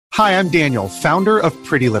Hi, I'm Daniel, founder of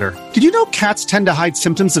Pretty Litter. Did you know cats tend to hide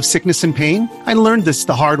symptoms of sickness and pain? I learned this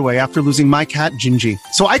the hard way after losing my cat, Gingy.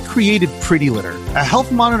 So I created Pretty Litter, a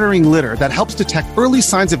health monitoring litter that helps detect early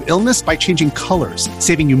signs of illness by changing colors,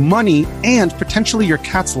 saving you money and potentially your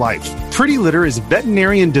cat's life. Pretty Litter is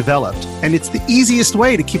veterinarian developed, and it's the easiest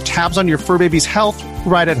way to keep tabs on your fur baby's health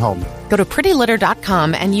right at home. Go to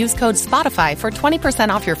prettylitter.com and use code SPOTIFY for 20%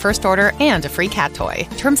 off your first order and a free cat toy.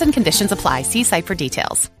 Terms and conditions apply. See site for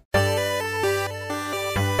details.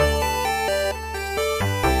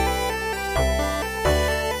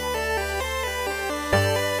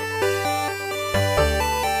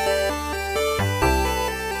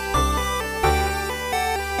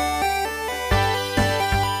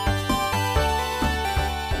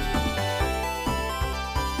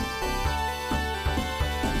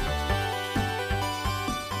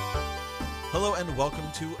 Hello and welcome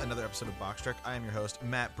to another episode of Box Trek. I am your host,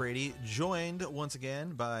 Matt Brady, joined once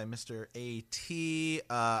again by Mr. AT.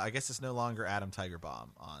 I guess it's no longer Adam Tiger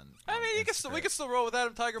Bomb on I mean, we can still roll with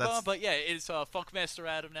Adam Tiger Bomb, but yeah, it's Funkmaster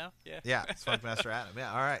Adam now. Yeah, it's Funkmaster Adam.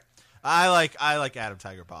 Yeah, all right. I like Adam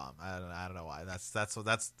Tiger Bomb. I don't know why. That's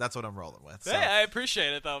what I'm rolling with. So Hey, I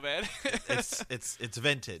appreciate it though, man. it's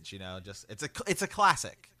vintage, you know. Just it's a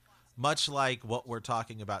classic, much like what we're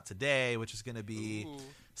talking about today, which is going to be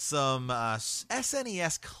some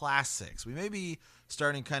SNES classics. We may be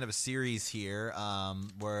starting kind of a series here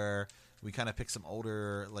where we kind of pick some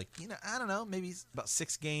older, like, you know, I don't know, maybe about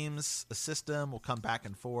 6 games a system. We'll come back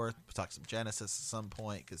and forth. We'll talk some Genesis at some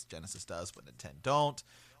point because Genesis does what Nintendo don't.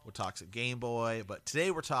 We'll talk some Game Boy. But today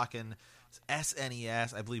we're talking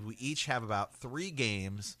SNES. I believe we each have about 3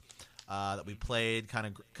 games that we played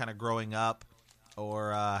kind of growing up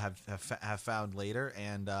or have found later.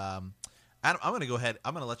 And Adam, I'm going to go ahead.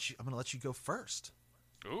 I'm going to let you go first.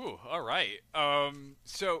 Ooh, all right.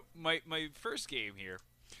 So my first game here,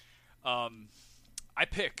 I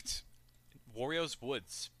picked Wario's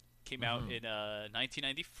Woods. Came out in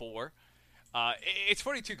 1994. It's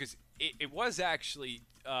funny too because it was actually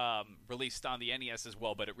released on the NES as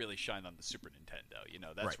well, but it really shined on the Super Nintendo. You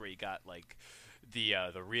know, that's right. where you got like the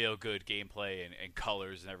real good gameplay and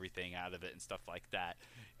colors and everything out of it and stuff like that.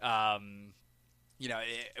 You know,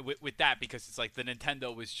 with that, because it's like the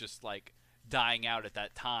Nintendo was just like dying out at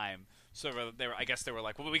that time. So I guess they were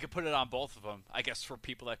like, well, we could put it on both of them. I guess for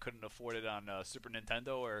people that couldn't afford it on Super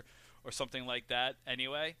Nintendo or something like that.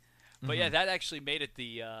 Anyway, but yeah, that actually made it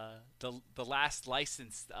the last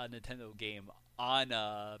licensed Nintendo game on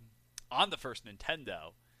the first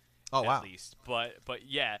Nintendo. Oh, wow. At least, but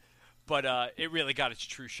yeah. But it really got its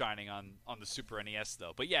true shining on the Super NES,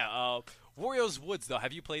 though. But yeah, Wario's Woods, though.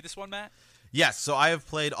 Have you played this one, Matt? Yes, so I have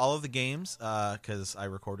played all of the games because I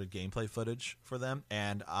recorded gameplay footage for them,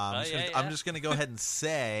 and I'm just going to go ahead and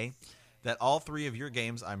say that all 3 of your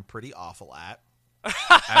games I'm pretty awful at,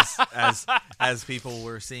 as people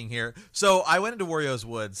were seeing here. So I went into Wario's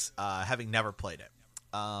Woods having never played it,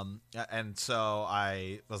 and so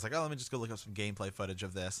I was like, oh, let me just go look up some gameplay footage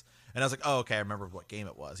of this. And I was like, oh, okay, I remember what game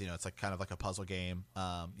it was. You know, it's like kind of like a puzzle game.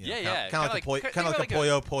 Kind of like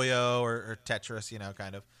Puyo Puyo or Tetris. You know,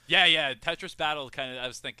 kind of. Yeah, Tetris Battle. Kind of. I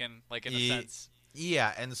was thinking, like in a sense.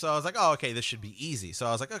 Yeah, and so I was like, oh, okay, this should be easy. So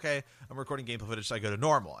I was like, okay, I'm recording gameplay footage, so I go to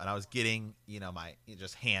normal, and I was getting,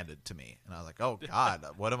 just handed to me, and I was like, oh God,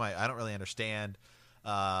 what am I? I don't really understand.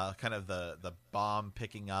 Kind of the bomb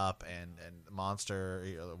picking up and monster,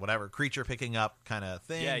 whatever creature picking up kind of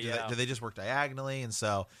thing. Do they just work diagonally? And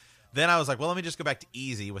so then I was like, well, let me just go back to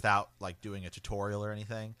easy without like doing a tutorial or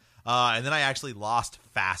anything. And then I actually lost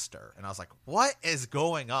faster, and I was like, what is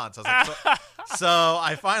going on? So I was like, so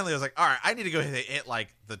I finally was like, all right, I need to go hit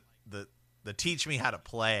like the teach me how to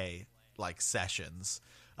play like sessions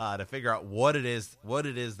to figure out what it is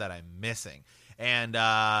that I'm missing. And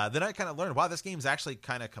then I kind of learned, wow, this game's actually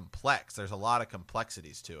kind of complex. There's a lot of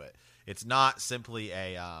complexities to it. It's not simply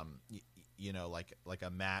a like a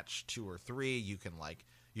match 2 or 3.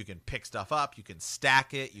 You can pick stuff up, you can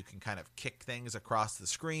stack it, you can kind of kick things across the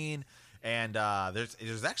screen, and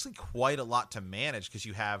there's actually quite a lot to manage because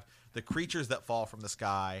you have the creatures that fall from the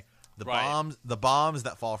sky, the bombs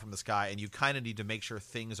that fall from the sky, and you kind of need to make sure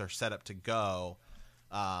things are set up to go,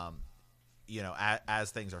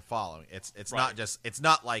 as things are following. It's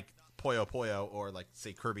not like Puyo Puyo or like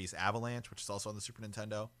say Kirby's Avalanche, which is also on the Super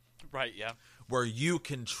Nintendo, right? Yeah, where you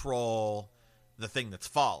control the thing that's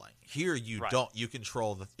falling. Here you don't. You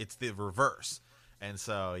control it's the reverse. And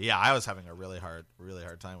so yeah, I was having a really hard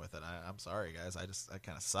time with it. I'm sorry guys. I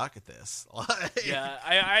kind of suck at this. Yeah,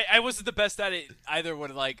 I wasn't the best at it either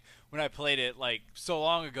when I played it like so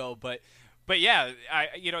long ago. But but yeah,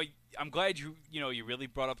 I'm glad you really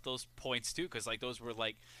brought up those points too, because like those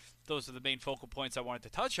are the main focal points I wanted to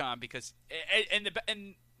touch on, because and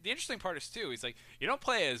the interesting part is too is like you don't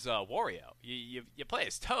play as Wario, you play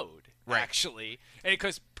as Toad, right. actually, and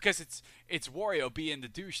because it's Wario being the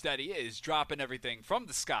douche that he is, dropping everything from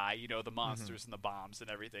the sky, the monsters and the bombs and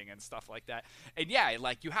everything and stuff like that, and yeah,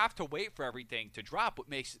 like you have to wait for everything to drop, what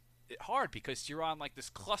makes it hard, because you're on like this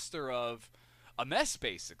cluster of a mess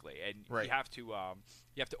basically, and right. you have to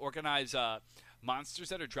organize monsters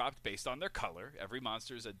that are dropped based on their color. Every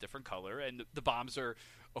monster is a different color, and the bombs are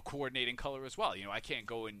a coordinating color as well. I can't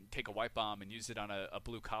go and take a white bomb and use it on a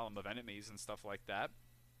blue column of enemies and stuff like that.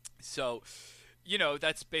 So,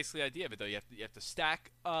 that's basically the idea of it, though. You have to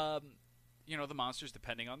stack, the monsters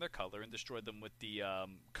depending on their color and destroy them with the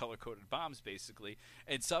color-coded bombs, basically.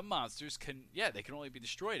 And some monsters they can only be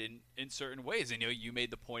destroyed in certain ways. And, you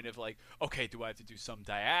made the point of like, okay, do I have to do some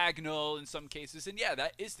diagonal in some cases? And yeah,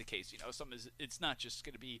 that is the case. It's not just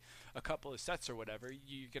going to be a couple of sets or whatever.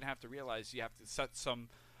 You're going to have to realize you have to set some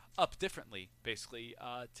up differently, basically,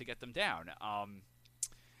 to get them down. I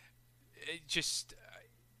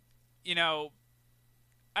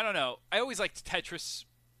don't know. I always liked Tetris.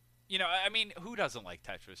 I mean, who doesn't like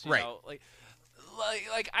Tetris? You right. know, like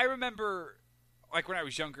I remember, like when I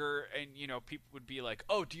was younger, and people would be like,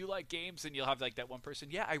 "Oh, do you like games?" And you'll have like that one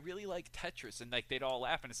person, "Yeah, I really like Tetris," and like they'd all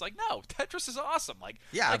laugh, and it's like, no, Tetris is awesome. Like,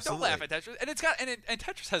 yeah, like, absolutely. don't laugh at Tetris, and it's got and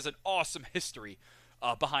Tetris has an awesome history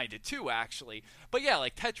behind it too, actually. But yeah,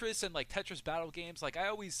 like Tetris and like Tetris battle games, like I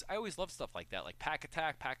always love stuff like that. Like Pack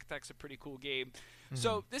Attack. Pack Attack's a pretty cool game. Mm-hmm.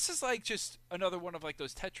 So this is like just another one of like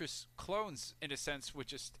those Tetris clones in a sense, with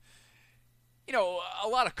just a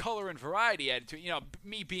lot of color and variety added to it.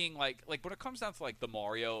 Me being like when it comes down to like the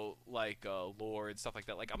Mario lore and stuff like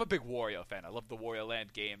that, like I'm a big Wario fan. I love the Wario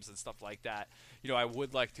Land games and stuff like that. I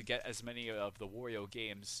would like to get as many of the Wario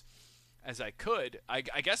games as I could. I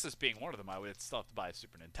guess this being one of them, I would still have to buy a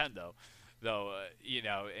Super Nintendo, though,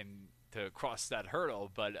 and to cross that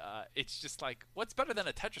hurdle. But it's just like, what's better than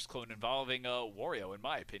a Tetris clone involving Wario, in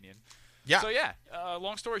my opinion? Yeah. So yeah,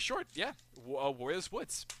 long story short, yeah, Wario's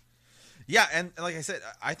Woods. Yeah, and like I said,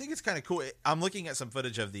 I think it's kind of cool. I'm looking at some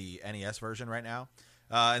footage of the NES version right now,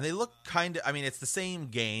 and they look kind of, I mean, it's the same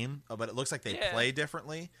game, but it looks like they play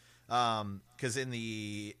differently. Because in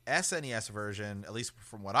the SNES version, at least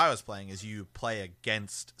from what I was playing, is you play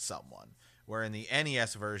against someone. Where in the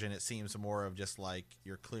NES version, it seems more of just like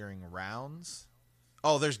you're clearing rounds.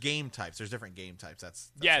 Oh, there's game types. There's different game types.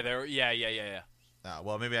 That's yeah.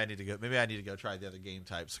 Well, maybe I need to go try the other game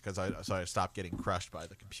types because I stopped getting crushed by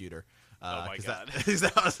the computer. Oh my god,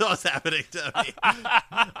 that was what was happening to me.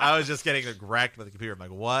 I was just getting wrecked by the computer. I'm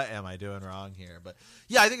like, what am I doing wrong here? But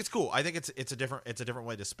yeah, I think it's cool. I think it's a different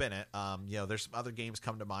way to spin it. There's some other games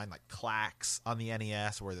come to mind like Clax on the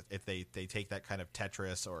NES, where if they take that kind of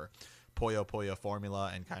Tetris or Puyo Puyo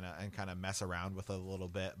formula and kind of mess around with it a little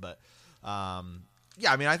bit. But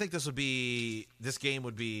yeah, I mean, I think this game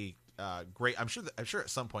would be great. I'm sure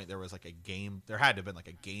at some point there was like a game. There had to have been like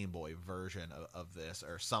a Game Boy version of this,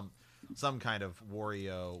 or some kind of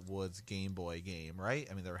Wario Woods Game Boy game, right?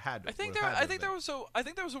 I mean, there had. I think there was a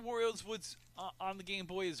Wario Woods on the Game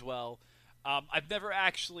Boy as well. I've never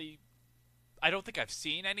actually. I don't think I've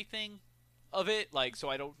seen anything of it, so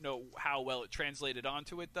I don't know how well it translated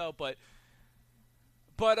onto it though. But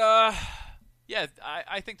yeah,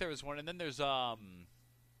 I think there was one, and then there's Bomber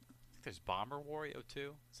Wario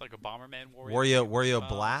too. It's like a Bomberman Wario. Wario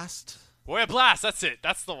Blast. Wario Blast. That's it.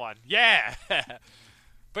 That's the one. Yeah.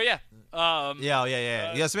 But yeah.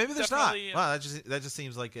 Yeah. So maybe there's not. Wow, that just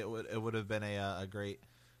seems like it would have been a great.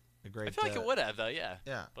 I feel like it would have though. Yeah.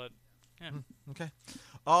 Yeah. But yeah. Okay.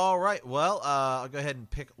 All right. Well, I'll go ahead and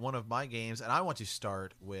pick one of my games, and I want to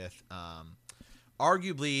start with,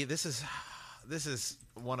 arguably this is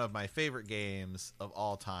one of my favorite games of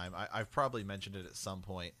all time. I've probably mentioned it at some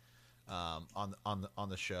point on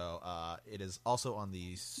the show. It is also on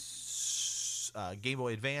the Game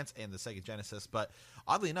Boy Advance and the Sega Genesis, but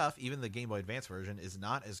oddly enough, even the Game Boy Advance version is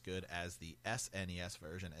not as good as the SNES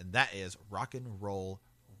version, and that is Rock'n'Roll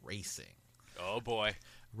Racing. Oh boy.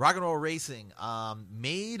 Rock'n'Roll Racing,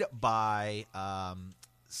 made by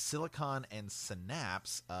Silicon and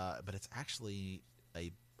Synapse, but it's actually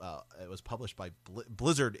it was published by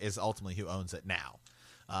Blizzard is ultimately who owns it now.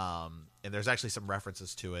 And there's actually some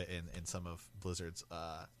references to it in some of Blizzard's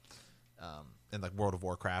in like World of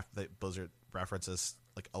Warcraft that Blizzard references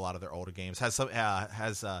like a lot of their older games. Has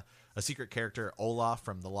a secret character, Olaf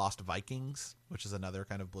from the Lost Vikings, which is another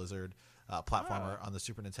kind of Blizzard platformer on the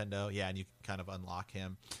Super Nintendo. Yeah, and you can kind of unlock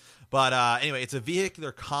him. But anyway, it's a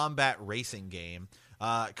vehicular combat racing game.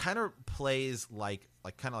 Kind of plays like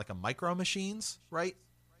kind of like a Micro Machines, right?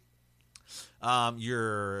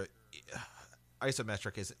 Your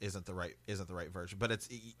isometric isn't the right version, but it's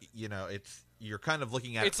you're kind of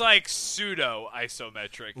looking at it's like pseudo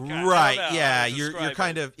isometric, right? Yeah,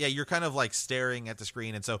 you're kind of like staring at the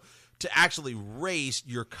screen, and so to actually race,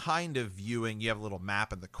 you're kind of viewing. You have a little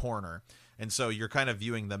map in the corner, and so you're kind of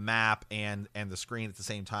viewing the map and the screen at the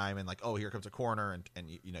same time, and like, oh, here comes a corner, and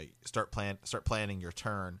you start planning your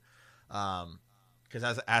turn.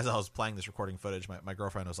 Because as I was playing this recording footage, my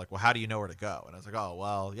girlfriend was like, well, how do you know where to go? And I was like, oh,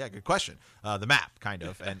 well, yeah, good question. The map, kind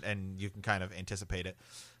of, and you can kind of anticipate it.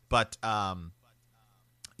 But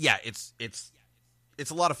yeah, it's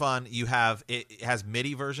a lot of fun. It has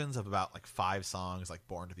MIDI versions of about like 5 songs, like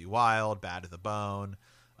Born to Be Wild, Bad to the Bone.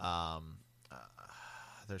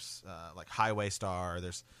 There's like Highway Star.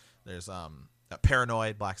 There's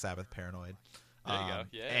Paranoid, Black Sabbath, Paranoid. There you go.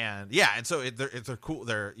 Yeah. And so it's a cool.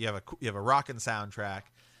 You have a rockin' soundtrack,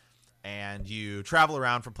 and you travel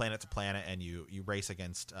around from planet to planet, and you race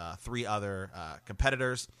against 3 other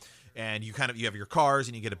competitors, and you have your cars,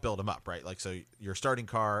 and you get to build them up, right? Like, so your starting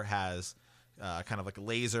car has kind of like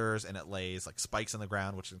lasers, and it lays like spikes in the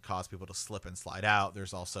ground, which can cause people to slip and slide out.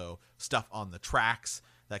 There's also stuff on the tracks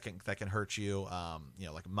that can hurt you,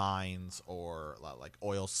 like mines or like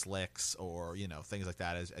oil slicks or things like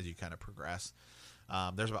that as you kind of progress.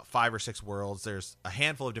 There's about 5 or 6 worlds. There's a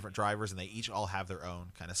handful of different drivers, and they each all have their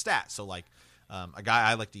own kind of stats. So like a guy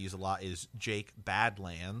I like to use a lot is Jake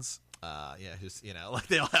Badlands. Who's like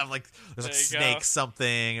they all have like there's like Snake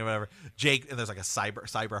something or whatever. Jake, and there's like a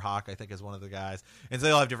Cyberhawk, I think, is one of the guys, and so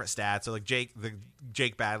they all have different stats. So like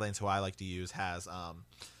Jake Badlands, who I like to use, has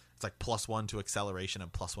it's like +1 to acceleration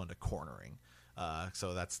and +1 to cornering.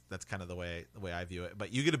 So that's kind of the way I view it.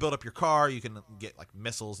 But you get to build up your car. You can get like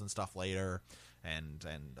missiles and stuff later, and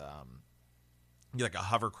you get like a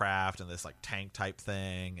hovercraft and this like tank type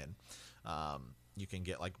thing, and you can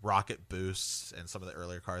get like rocket boosts, and some of the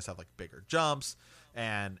earlier cars have like bigger jumps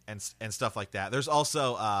and stuff like that. There's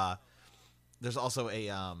also a there's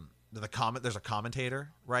a commentator,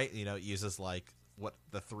 right? It uses like what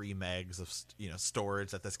the 3 megs of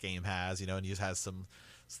storage that this game has, and he has some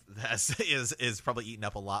is probably eaten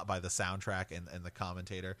up a lot by the soundtrack and the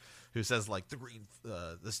commentator, who says like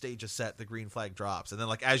the stage is set, the green flag drops, and then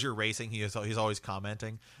like as you're racing, he's always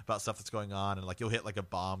commenting about stuff that's going on, and like you'll hit like a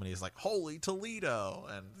bomb and he's like, holy Toledo,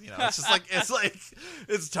 and it's just like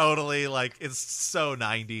it's totally like it's so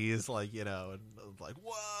 90s, like and like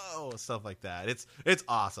whoa, stuff like that. It's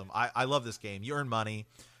awesome. I love this game. You earn money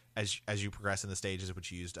as you progress in the stages, which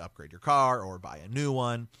you use to upgrade your car or buy a new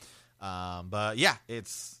one. But yeah,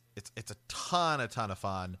 it's a ton of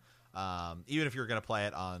fun. Even if you're going to play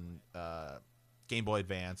it on Game Boy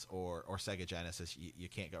Advance or Sega Genesis, you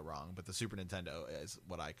can't go wrong. But the Super Nintendo is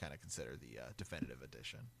what I kind of consider the definitive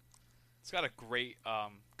edition. It's got a great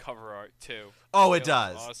cover art too. Oh, it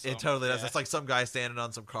does. Awesome. It totally does. It's like some guy standing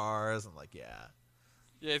on some cars and like, yeah.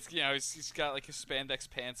 Yeah, it's he's got like his spandex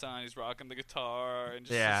pants on. He's rocking the guitar, and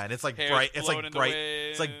just and it's like bright. It's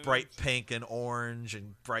like bright pink and orange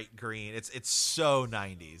and bright green. It's so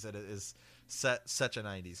 90s. It is such a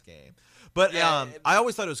 90s game. But I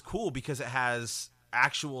always thought it was cool because it has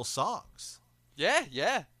actual songs.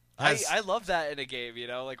 Yeah. I love that in a game.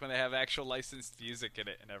 Like when they have actual licensed music in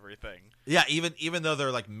it and everything. Yeah, even though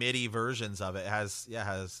they're like MIDI versions of it, has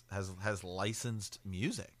licensed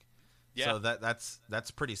music. Yeah. So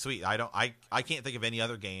that's pretty sweet. I can't think of any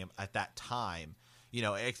other game at that time,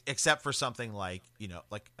 except for something like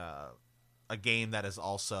a game that is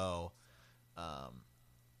also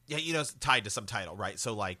tied to some title, right?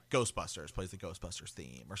 So like Ghostbusters plays the Ghostbusters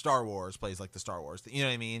theme, or Star Wars plays like the Star Wars theme, you know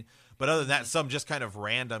what I mean? But other than that, some just kind of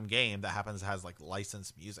random game that happens has like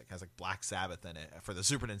licensed music, has like Black Sabbath in it for the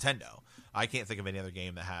Super Nintendo. I can't think of any other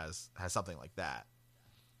game that has something like that.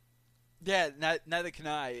 Yeah, neither can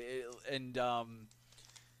I. And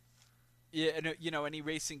any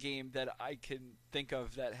racing game that I can think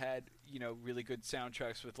of that had really good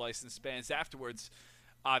soundtracks with licensed bands afterwards,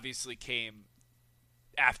 obviously came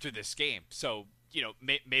after this game. So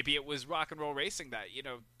maybe it was Rock and Roll Racing that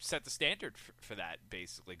set the standard for that,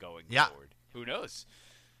 basically going forward. Who knows?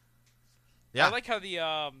 Yeah, I like how the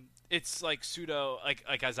it's like pseudo,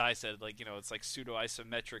 like as I said, like it's like pseudo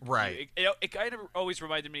isometric. Right. It kind of always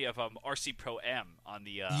reminded me of RC Pro M on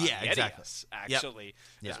the exactly. NES, actually,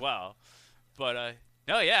 as well. But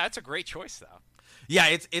that's a great choice though. Yeah,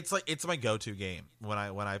 it's my go-to game when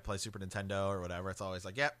I play Super Nintendo or whatever. It's always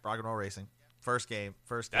like, Rock and Roll Racing. First game.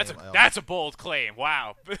 That's a bold claim.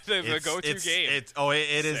 Wow, the go-to game.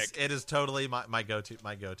 It is totally my go-to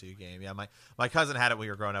game. Yeah, my cousin had it when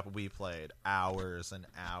we were growing up, and we played hours and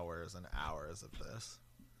hours and hours of this.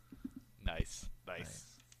 Nice.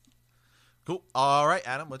 Cool. All right,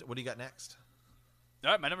 Adam, what do you got next?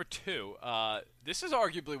 All right, my number 2. This is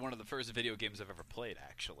arguably one of the first video games I've ever played,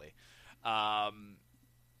 actually. I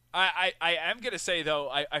am gonna say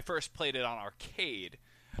though, I first played it on arcade.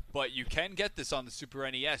 But you can get this on the Super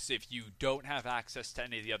NES if you don't have access to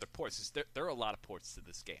any of the other ports. There are a lot of ports to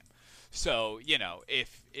this game. So,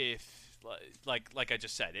 if like I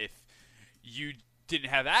just said, if you didn't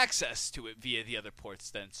have access to it via the other ports,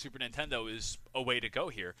 then Super Nintendo is a way to go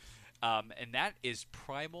here. And that is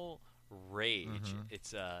Primal Rage. Mm-hmm.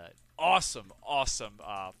 It's a awesome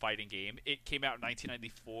fighting game. It came out in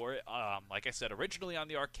 1994. Like I said, originally on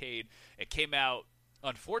the arcade. It came out,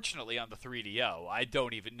 unfortunately, on the 3DO. I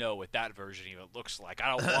don't even know what that version even looks like.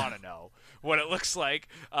 I don't want to know what it looks like.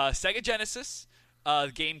 Sega Genesis,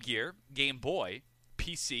 Game Gear, Game Boy,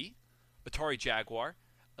 PC, Atari Jaguar,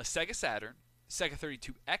 a Sega Saturn, Sega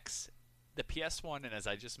 32X, the PS1, and as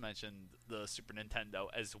I just mentioned, the Super Nintendo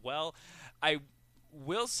as well. I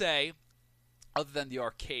will say, other than the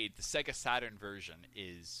arcade, the Sega Saturn version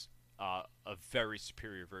is a very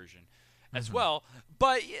superior version as well.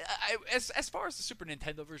 But as far as the Super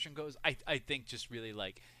Nintendo version goes, I think just really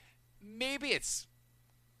maybe its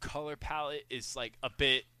color palette is a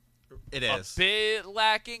bit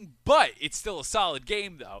lacking, but it's still a solid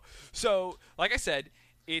game though. So like I said,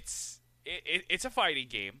 it's a fighting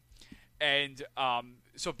game, and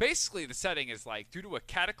so basically the setting is due to a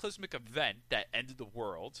cataclysmic event that ended the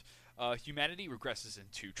world, humanity regresses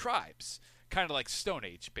into tribes, kind of like Stone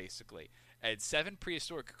Age basically. And 7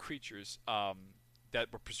 prehistoric creatures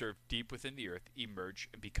that were preserved deep within the earth emerge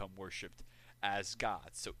and become worshipped as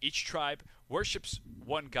gods. So each tribe worships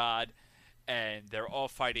one god, and they're all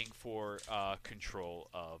fighting for control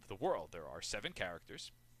of the world. There are 7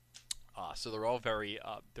 characters. So they're all very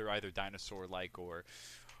they're either dinosaur-like or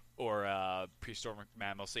prehistoric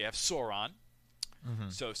mammals. So you have Sauron. Mm-hmm.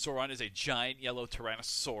 So Sauron is a giant yellow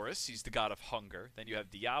Tyrannosaurus. He's the god of hunger. Then you have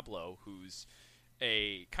Diablo, who's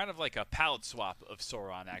a kind of like a palette swap of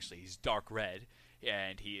Sauron, actually. He's dark red,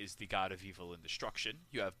 and he is the god of evil and destruction.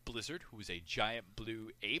 You have Blizzard, who is a giant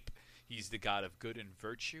blue ape. He's the god of good and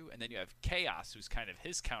virtue. And then you have Chaos, who's kind of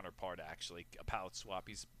his counterpart, actually, a palette swap.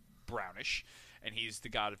 He's brownish, and he's the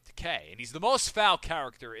god of decay. And he's the most foul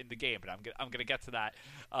character in the game, but I'm gonna get to that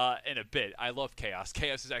in a bit. I love Chaos.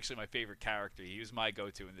 Chaos is actually my favorite character. He was my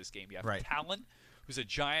go-to in this game. You have Talon, who's a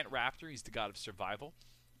giant raptor. He's the god of survival.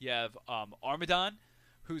 You have Armadon,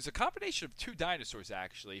 who's a combination of 2 dinosaurs,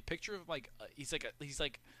 actually. Picture of he's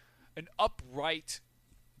like an upright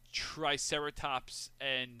Triceratops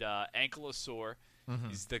and Ankylosaur. Mm-hmm.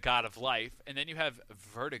 He's the god of life. And then you have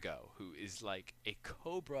Vertigo, who is like a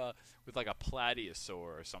cobra with a Plateosaur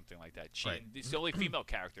or something like that. She's the only female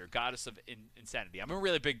character, goddess of insanity. I'm a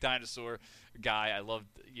really big dinosaur guy. I loved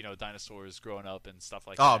dinosaurs growing up and stuff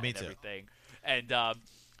like that. Oh, me and too. Everything. And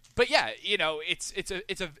but yeah, it's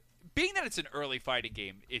a being that it's an early fighting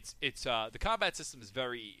game, it's the combat system is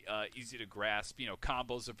very easy to grasp.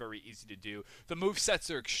 Combos are very easy to do. The move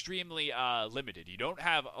sets are extremely limited. You don't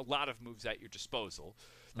have a lot of moves at your disposal.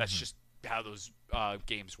 That's just how those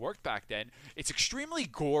games worked back then. It's extremely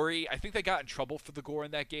gory. I think they got in trouble for the gore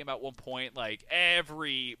in that game at one point.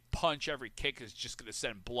 Every punch, every kick is just going to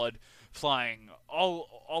send blood flying all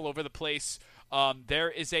over the place. There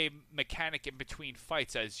is a mechanic in between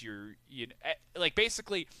fights as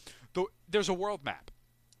basically, there's a world map.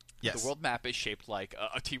 Yes. The world map is shaped like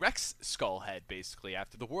a T-Rex skull head, basically,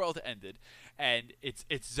 after the world ended, and it's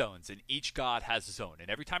zones, and each god has a zone, and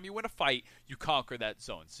every time you win a fight, you conquer that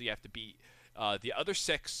zone. So you have to beat the other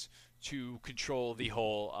 6 to control the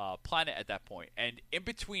whole planet at that point. And in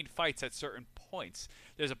between fights at certain points,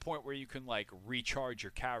 there's a point where you can recharge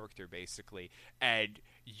your character, basically, and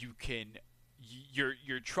you can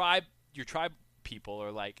your tribe people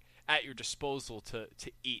are at your disposal to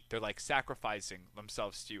eat. They're sacrificing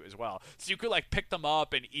themselves to you as well. So you could pick them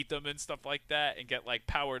up and eat them and stuff like that, and get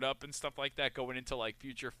powered up and stuff like that going into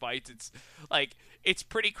future fights. It's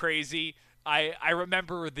pretty crazy. I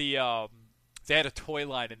remember they had a toy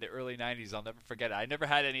line in the early 90s. I'll never forget it. I never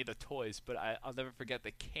had any of the toys, but I'll never forget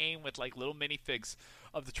they came with little minifigs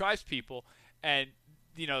of the tribespeople, and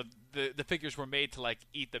the figures were made to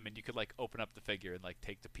eat them, and you could open up the figure and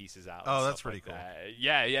take the pieces out. Oh, that's pretty cool.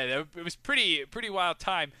 Yeah, it was pretty wild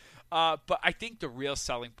time. But I think the real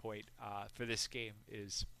selling point for this game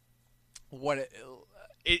is what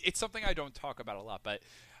it's something I don't talk about a lot, but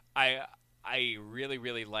I really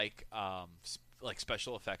really like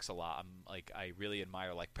special effects a lot. I really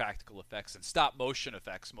admire like practical effects and stop motion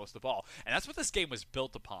effects most of all, and that's what this game was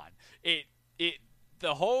built upon.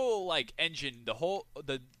 The whole like engine,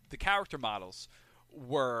 the character models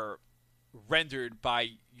were rendered by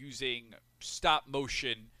using stop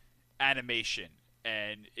motion animation,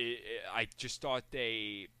 and I just thought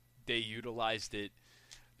they utilized it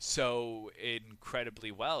so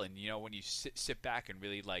incredibly well. And when you sit back and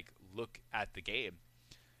really like look at the game,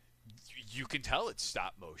 you can tell it's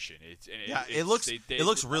stop motion. It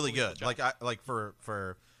looks really good. Like for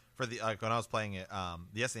the when I was playing it,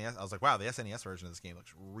 the SNES, I was like, wow, the SNES version of this game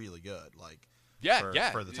looks really good. Like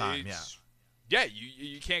for the time,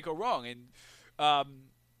 you can't go wrong. And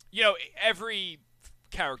every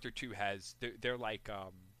character too has they're like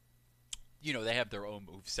they have their own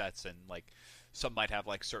move sets, and like some might have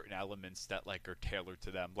like certain elements that like are tailored to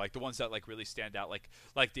them. Like the ones that like really stand out,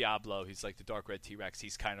 like Diablo, he's like the Dark Red T-Rex.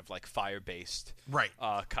 He's kind of like fire based, right?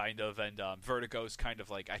 Kind of, and Vertigo's kind of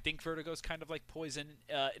like Vertigo's kind of like poison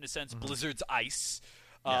in a sense. Mm-hmm. Blizzard's ice.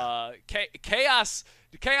 Chaos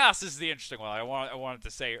is the interesting one. I wanted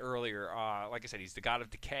to say earlier. Like I said, he's the god of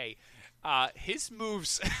decay. His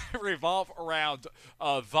moves revolve around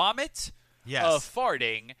vomit,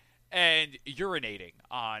 farting, and urinating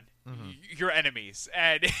on your enemies,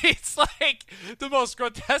 and it's like the most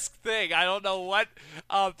grotesque thing. I don't know what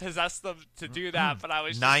possessed them to do that, but I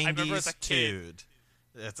remember as a kid.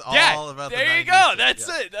 It's all about there you go. That's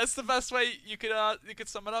it. That's the best way you could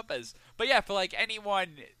sum it up as. But yeah, for like anyone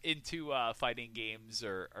into fighting games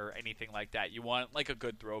or anything like that, you want like a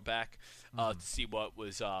good throwback to see what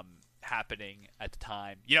was happening at the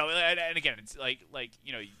time. And again, it's like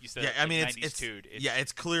you said. Yeah, I mean, 90s dude.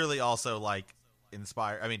 It's clearly also like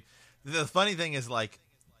inspired. I mean, the funny thing is like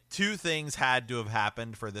two things had to have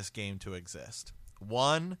happened for this game to exist.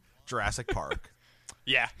 One, Jurassic Park.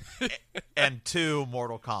 Yeah. And two,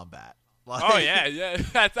 Mortal Kombat. Yeah.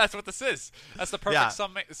 That's what this is. That's the perfect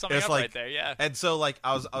summing up right there. Yeah. And so like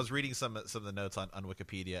I was reading some of the notes on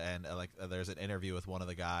Wikipedia, and there's an interview with one of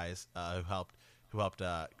the guys who helped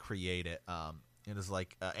create it. It is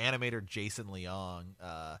like animator Jason Leong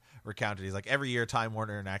recounted. He's like, every year Time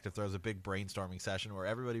Warner Interactive throws a big brainstorming session where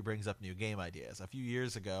everybody brings up new game ideas. A few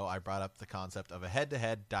years ago, I brought up the concept of a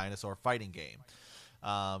head-to-head dinosaur fighting game.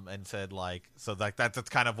 And said that's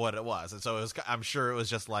kind of what it was. And so I'm sure it was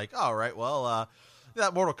just like, all right, well,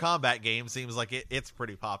 that Mortal Kombat game seems like it's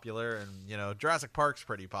pretty popular, and Jurassic Park's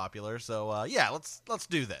pretty popular. So let's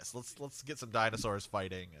do this. Let's get some dinosaurs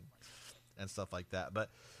fighting and stuff like that. But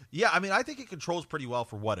yeah, I mean, I think it controls pretty well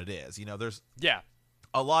for what it is. There's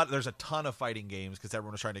a ton of fighting games because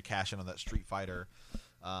everyone was trying to cash in on that Street Fighter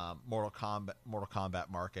Mortal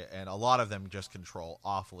Kombat market, and a lot of them just control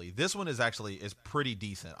awfully. This one is pretty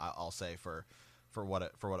decent, I'll say, for what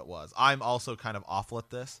it was. I'm also kind of awful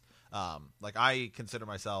at this. I consider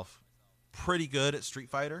myself pretty good at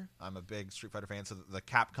Street Fighter. I'm a big Street Fighter fan, so the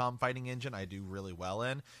Capcom fighting engine I do really well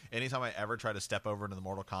in. Anytime I ever try to step over into the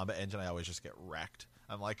Mortal Kombat engine, I always just get wrecked.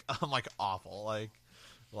 I'm like awful.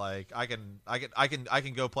 Like I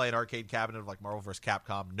can go play an arcade cabinet of like Marvel vs.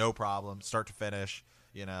 Capcom, no problem, start to finish.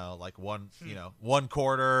 One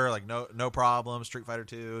quarter, like no problem. Street Fighter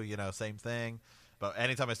 2, same thing. But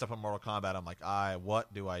anytime I step on Mortal Kombat, I'm like,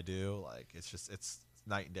 what do I do? Like, it's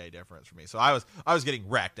night and day difference for me. So I was getting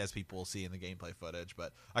wrecked, as people will see in the gameplay footage.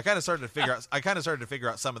 But I kind of started to figure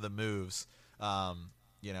out some of the moves,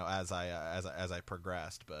 as I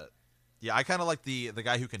progressed. But yeah, I kind of like the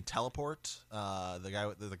guy who can teleport, the guy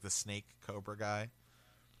with the snake cobra guy.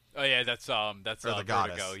 Oh yeah, that's the Vertigo.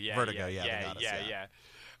 goddess. Yeah, Vertigo, the goddess, yeah.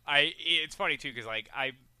 It's funny too because like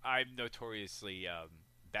I'm notoriously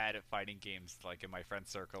bad at fighting games, like in my friend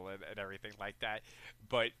circle and everything like that.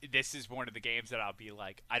 But this is one of the games that I'll be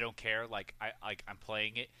like, I don't care. Like I'm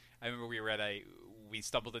playing it. I remember we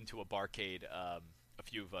stumbled into a barcade. A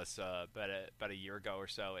few of us about a year ago or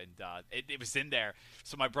so, and it was in there.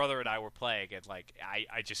 So my brother and I were playing, and like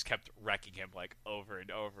I just kept wrecking him like over and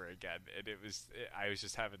over again, and I was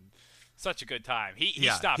just having such a good time. He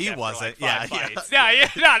stopped. He wasn't. Like 5 fights.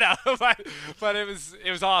 No. But it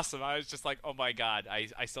was awesome. I was just like, oh my god.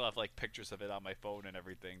 I still have like pictures of it on my phone and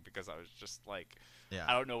everything because I was just like,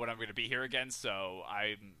 I don't know when I'm going to be here again, so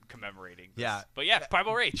I'm commemorating this. Yeah. But yeah,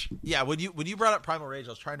 Primal Rage. Yeah, when you brought up Primal Rage, I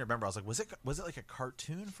was trying to remember. I was like, was it like a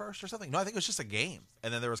cartoon first or something? No, I think it was just a game,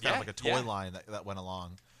 and then there was kind of like a toy line that went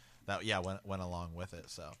along. Went along with it.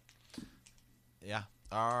 So yeah.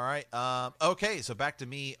 All right. Okay. So back to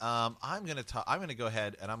me. I'm gonna go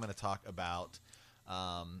ahead and I'm gonna talk about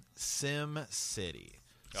Sim City.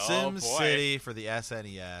 Sim City for the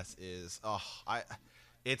SNES is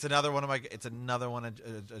it's another one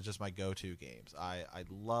of just my go-to games. I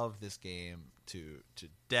love this game to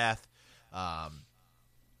death.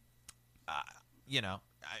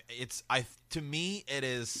 To me it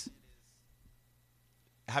is,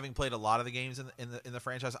 having played a lot of the games in the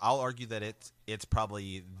franchise, I'll argue that it's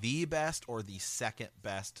probably the best or the second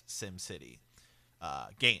best SimCity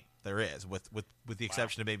game there is, with the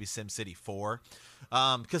exception of maybe SimCity 4,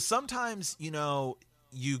 because sometimes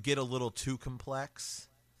you get a little too complex,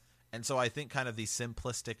 and so I think kind of the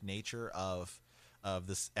simplistic nature of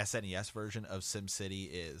this SNES version of SimCity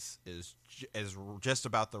is just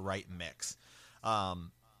about the right mix.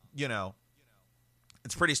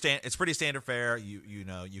 It's pretty standard fare.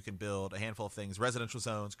 You can build a handful of things: residential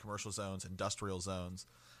zones, commercial zones, industrial zones.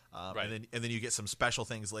 Right. And then you get some special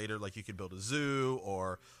things later, like you can build a zoo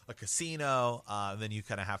or a casino. And then you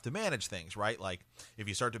kind of have to manage things, right? Like if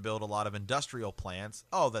you start to build a lot of industrial plants,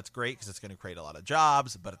 that's great because it's going to create a lot of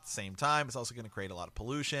jobs. But at the same time, it's also going to create a lot of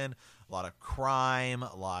pollution, a lot of crime,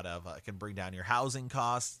 a lot of it can bring down your housing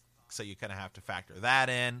costs. So you kind of have to factor that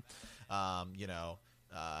in.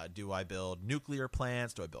 Do I build nuclear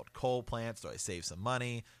plants? Do I build coal plants? Do I save some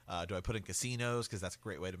money? Do I put in casinos? Because that's a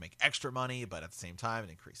great way to make extra money, but at the same time, it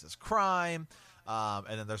increases crime.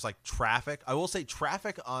 And then there's like traffic. I will say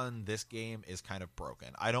traffic on this game is kind of broken.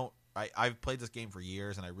 I've played this game for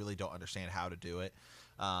years, and I really don't understand how to do it.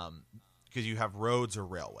 Because you have roads or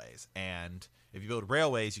railways. And if you build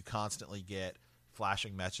railways, you constantly get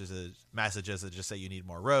flashing messages that just say you need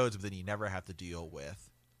more roads, but then you never have to deal with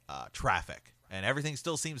traffic. And everything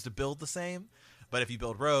still seems to build the same. But if you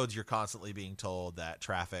build roads, you're constantly being told that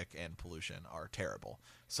traffic and pollution are terrible.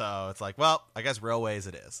 So it's like, well, I guess railways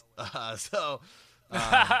it is. Yeah,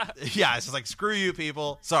 it's just like, screw you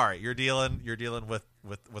people. Sorry, you're dealing with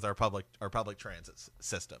our public transit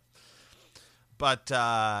system. But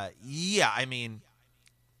yeah, I mean,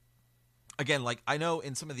 again, like I know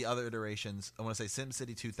in some of the other iterations, I want to say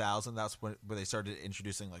SimCity 2000, that's where they started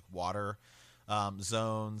introducing like water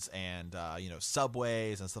zones and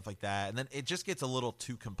subways and stuff like that, and then it just gets a little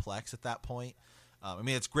too complex at that point. I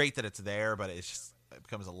mean, it's great that it's there, but it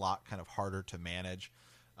becomes a lot kind of harder to manage.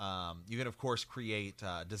 You can of course create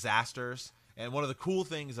disasters, and one of the cool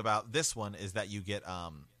things about this one is that you get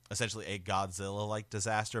essentially a Godzilla like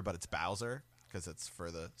disaster, but it's Bowser because it's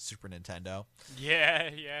for the Super Nintendo.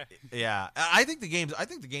 Yeah. I think the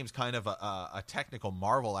game's kind of a technical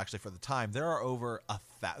marvel actually for the time. There are over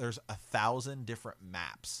there's 1,000 different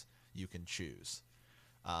maps you can choose,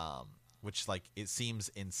 which like it seems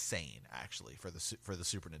insane actually for the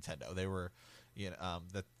Super Nintendo. They were, there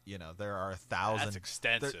are 1,000. That's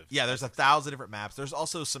extensive. There's 1,000 different maps. There's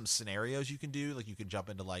also some scenarios you can do, like you can jump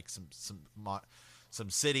into like some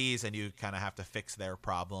cities and you kind of have to fix their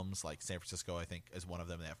problems. Like San Francisco, I think, is one of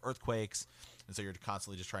them. They have earthquakes, and so you're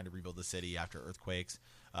constantly just trying to rebuild the city after earthquakes.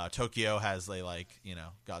 Tokyo has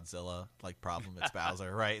Godzilla like problem. It's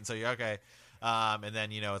Bowser, right? And so you're okay. And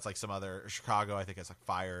then it's like some other Chicago. I think it's like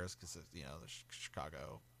fires because the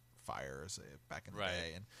Chicago fires back in the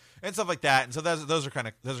day and stuff like that. And so those are kind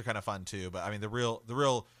of fun too. But I mean, the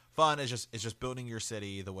real fun is just building your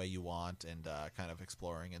city the way you want and kind of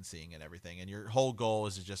exploring and seeing and everything. And your whole goal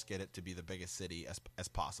is to just get it to be the biggest city as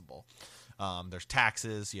possible. There's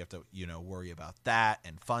taxes. You have to, worry about that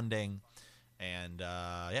and funding. And,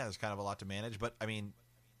 there's kind of a lot to manage. But, I mean,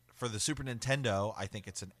 for the Super Nintendo, I think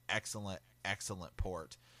it's an excellent, excellent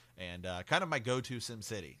port. And kind of my go-to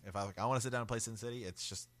SimCity. If I want to sit down and play SimCity,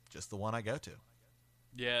 it's just the one I go to.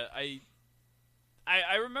 Yeah,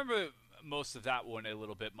 I remember most of that one a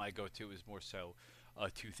little bit. My go-to was more so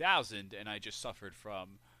 2000, and I just suffered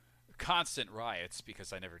from constant riots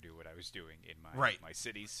because I never knew what I was doing in my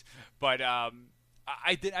cities. But I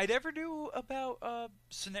never knew about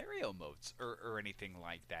scenario modes or anything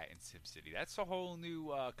like that in SimCity. That's a whole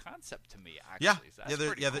new concept to me. Actually, cool.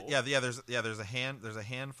 There's a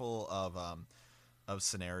handful of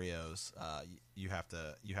scenarios you have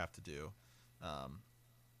to do.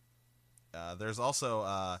 There's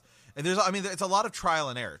also and it's a lot of trial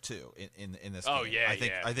and error too in this game. I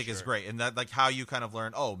think it's great, and that like how you kind of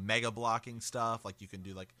learn mega blocking stuff. Like you can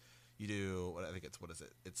do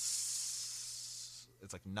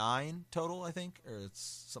it's like 9 total, I think, or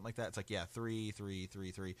it's something like that. It's like 3, 3,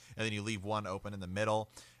 3, 3, and then you leave one open in the middle,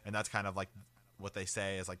 and that's kind of like what they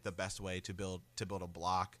say is like the best way to build a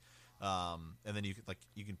block. And then you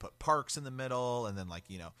can put parks in the middle, and then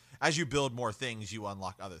as you build more things, you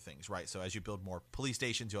unlock other things, right? So as you build more police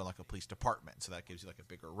stations, you unlock a police department, so that gives you like a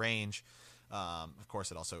bigger range. Of course,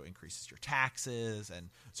 it also increases your taxes, and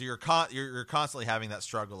so you're constantly having that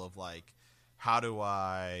struggle of like, how do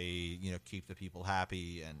I keep the people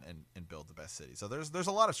happy and build the best city. So there's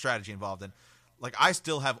a lot of strategy involved in. Like, I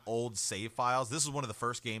still have old save files. This is one of the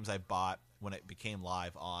first games I bought when it became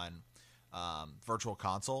live on Virtual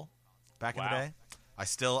Console back in the day. I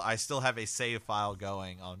still have a save file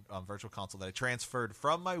going on Virtual Console that I transferred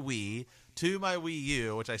from my Wii to my Wii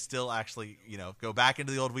U, which I still actually go back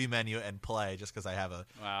into the old Wii menu and play just because I have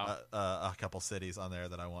a couple cities on there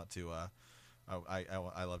that I want to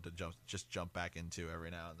I love to jump back into every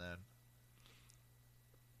now and then.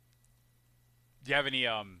 Do you have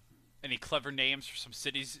any clever names for some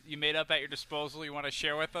cities you made up at your disposal you want to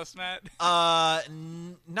share with us, Matt?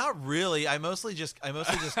 Not really. I mostly just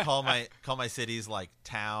call my cities like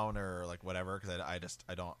town or like whatever, because I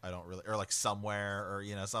don't really, or like somewhere or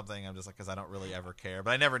something. I'm just like, because I don't really ever care. But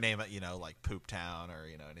I never name it like Poop Town or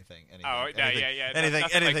anything. Oh no,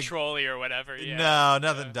 anything like Trolley or whatever. Yeah. No,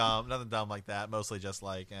 nothing dumb like that. Mostly just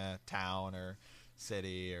like town or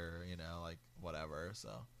city or like whatever. So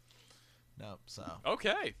no, so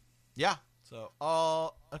okay. Yeah. So,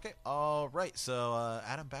 all right. So,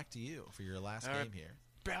 Adam, back to you for your last game here.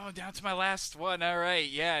 Bowing down to my last one. All right.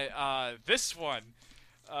 Yeah. This one.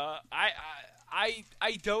 I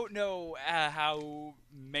don't know how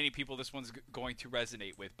many people this one's going to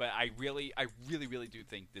resonate with, but I really do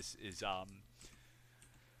think this is a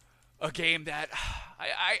game that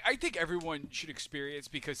I think everyone should experience,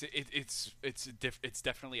 because it's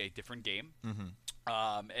definitely a different game. Mm-hmm.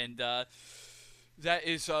 That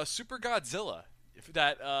is Super Godzilla.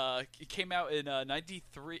 That it came out in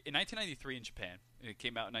 1993 in Japan. It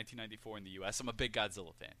came out in 1994 in the U.S. I'm a big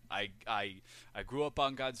Godzilla fan. I grew up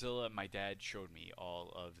on Godzilla, and my dad showed me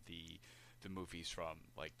all of the movies from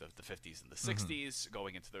like the 50s and the 60s,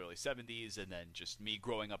 going into the early 70s, and then just me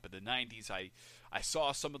growing up in the 90s. I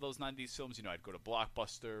saw some of those 90s films. I'd go to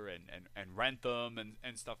Blockbuster and rent them and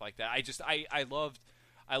stuff like that. I love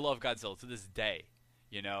Godzilla to this day.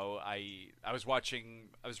 I was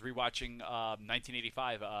rewatching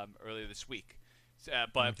 1985 earlier this week,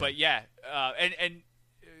 but yeah, and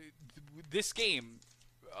this game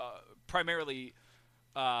primarily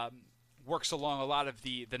works along a lot of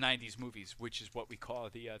the 90s movies, which is what we call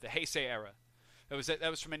the Heisei era.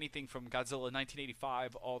 That was from anything from Godzilla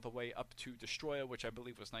 1985 all the way up to Destroyer, which I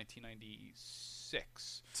believe was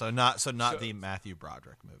 1996. So not the Matthew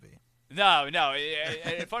Broderick movie. No.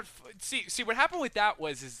 See, what happened with that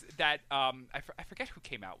is that I forget who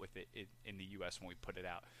came out with it in the U.S. when we put it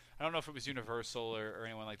out. I don't know if it was Universal or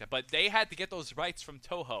anyone like that, but they had to get those rights from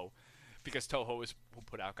Toho, because Toho is who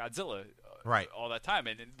put out Godzilla all that time,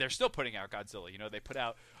 and they're still putting out Godzilla. They put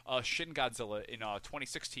out Shin Godzilla in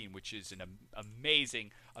 2016, which is an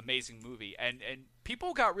amazing movie, and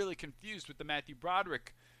people got really confused with the Matthew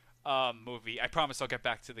Broderick movie. I promise I'll get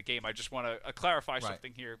back to the game. I just want to clarify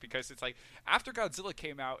something here, because it's like after Godzilla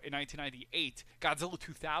came out in 1998, Godzilla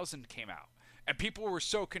 2000 came out, and people were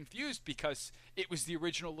so confused because it was the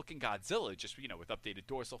original looking Godzilla, just with updated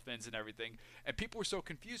dorsal fins and everything, and people were so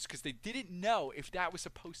confused because they didn't know if that was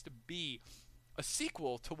supposed to be a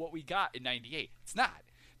sequel to what we got in 98. It's not.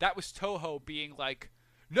 That was Toho being like,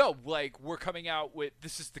 no, like, we're coming out with,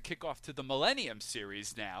 this is the kickoff to the Millennium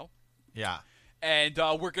series now. Yeah. And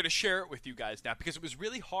we're going to share it with you guys now, because it was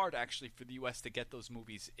really hard, actually, for the U.S. to get those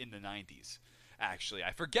movies in the 90s, actually.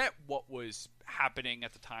 I forget what was happening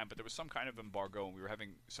at the time, but there was some kind of embargo, and we were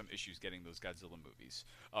having some issues getting those Godzilla movies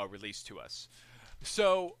released to us.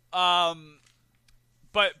 So,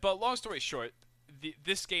 but long story short,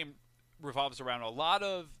 this game revolves around a lot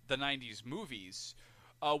of the 90s movies,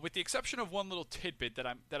 with the exception of one little tidbit that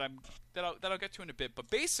I'll get to in a bit. But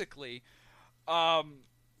basically,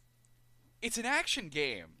 it's an action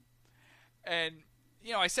game, and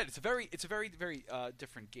I said it's a very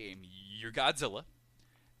different game. You're Godzilla,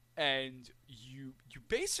 and you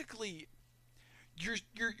basically your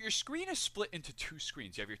screen is split into two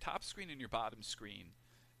screens. You have your top screen and your bottom screen,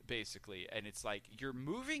 basically, and it's like you're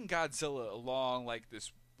moving Godzilla along like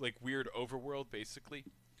this weird overworld, basically,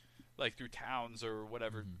 like through towns or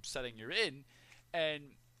whatever setting you're in,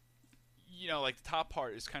 and like the top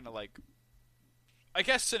part is kind of like, I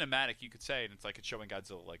guess, cinematic, you could say, and it's like it's showing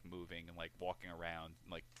Godzilla like moving and like walking around,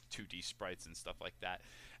 and, like 2D sprites and stuff like that.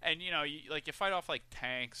 And you fight off like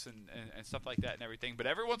tanks and stuff like that and everything. But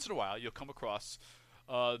every once in a while, you'll come across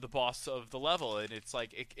the boss of the level, and it's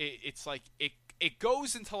like it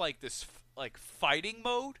goes into like this like fighting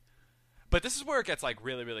mode. But this is where it gets like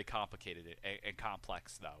really, really complicated and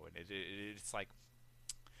complex, though. And it's like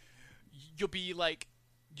you'll be like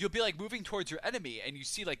moving towards your enemy, and you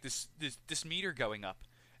see like this meter going up,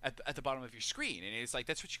 at the bottom of your screen, and it's like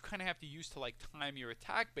that's what you kind of have to use to like time your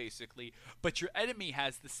attack basically. But your enemy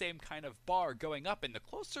has the same kind of bar going up, and the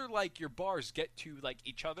closer like your bars get to like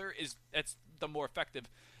each other, that's the more effective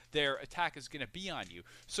their attack is going to be on you.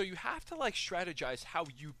 So you have to like strategize how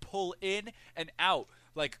you pull in and out,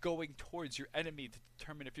 like going towards your enemy to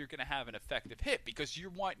determine if you're going to have an effective hit, because you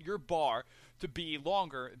want your bar to be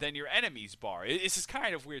longer than your enemy's bar. This is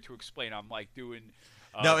kind of weird to explain. I'm like doing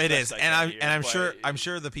no, it is, and I'm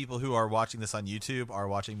sure the people who are watching this on YouTube are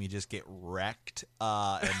watching me just get wrecked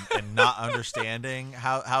and not understanding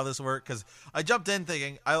how this works, because I jumped in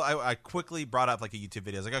thinking I quickly brought up like a YouTube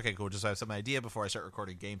video. I was like, okay, cool, just so I have some idea before I start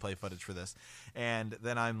recording gameplay footage for this, and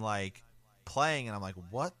then I'm like playing and I'm like,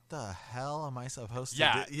 what the hell am I supposed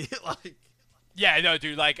to do? Like, yeah, no,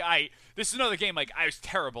 dude, like this is another game like I was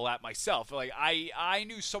terrible at myself. Like I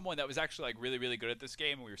knew someone that was actually like really, really good at this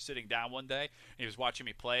game, and we were sitting down one day and he was watching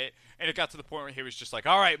me play it, and it got to the point where he was just like,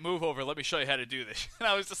 all right, move over, let me show you how to do this. And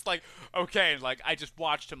I was just like, okay, and like I just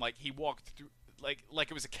watched him, like he walked through like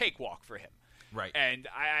it was a cakewalk for him. right. And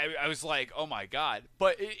I was like, oh my god.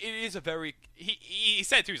 But it is a very he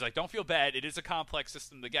said too, he's like, don't feel bad, it is a complex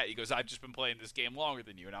system to get. He goes, I've just been playing this game longer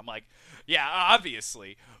than you. And I'm like, yeah,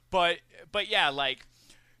 obviously. But yeah, like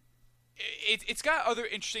it's got other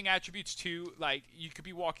interesting attributes too. Like you could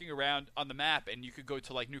be walking around on the map and you could go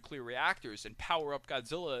to like nuclear reactors and power up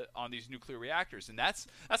Godzilla on these nuclear reactors, and that's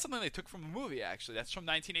something they took from a movie actually. That's from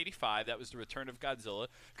 1985. That was The Return of Godzilla,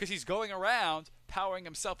 because he's going around powering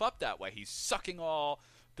himself up that way. He's sucking all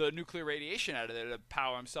the nuclear radiation out of there to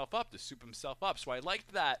power himself up, to soup himself up. So I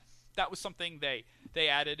liked that. That was something they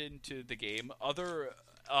added into the game.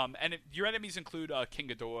 Your enemies include King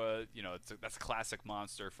Ghidorah. You know, that's a classic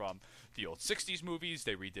monster from the old 60s movies.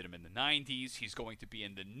 They redid him in the 90s. He's going to be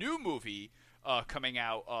in the new movie coming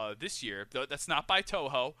out this year. That's not by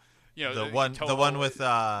Toho. You know, the one with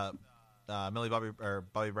Millie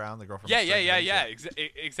Bobby Brown, the girl from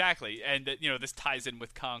exactly. And you know, this ties in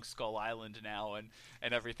with Kong Skull Island now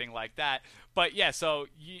and everything like that. But yeah, so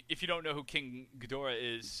if you don't know who King Ghidorah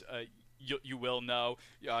is, you will know.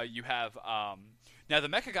 You have now the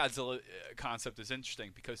Mechagodzilla concept is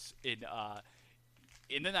interesting because in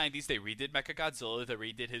the 90s they redid Mechagodzilla, they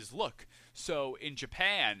redid his look. So in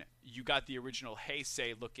Japan you got the original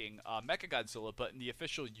Heisei looking Mechagodzilla, but in the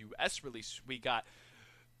official US release we got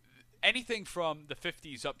anything from the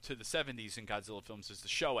 50s up to the 70s in Godzilla films is the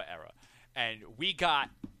Showa era. And we got,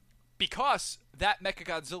 because that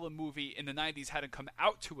Mechagodzilla movie in the 90s hadn't come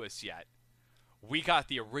out to us yet, we got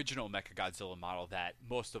the original Mechagodzilla model that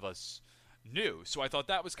most of us knew. So I thought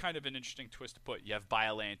that was kind of an interesting twist to put. You have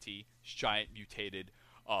Biollante, giant mutated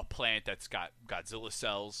plant that's got Godzilla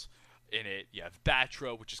cells in it. You have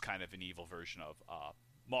Batra, which is kind of an evil version of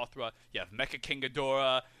Mothra. You have Mecha King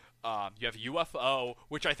Ghidorah. You have UFO,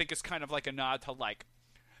 which I think is kind of like a nod to like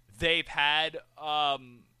they've had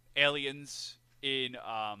aliens in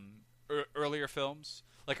earlier films.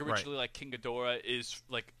 Like originally, like King Ghidorah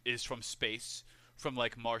is from space, from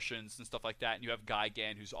like Martians and stuff like that, and you have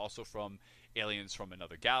Gigan, who's also from aliens from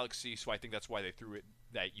another galaxy. So I think that's why they threw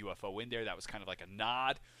that UFO in there. That was kind of like a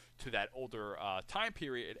nod to that older time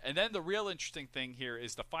period. And then the real interesting thing here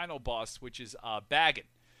is the final boss, which is Bagan.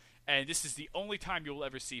 And this is the only time you'll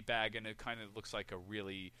ever see Bagan. It kind of looks like a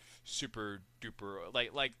really super duper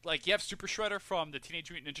like you have Super Shredder from the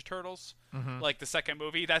Teenage Mutant Ninja Turtles, like the second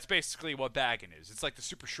movie. That's basically what Bagan is. It's like the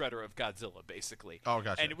Super Shredder of Godzilla, basically. Oh,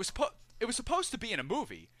 gotcha. And it was supposed to be in a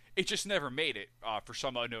movie. It just never made it for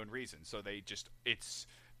some unknown reason. So it's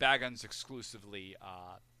Bagan's exclusively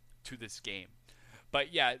to this game.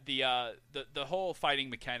 But yeah, the whole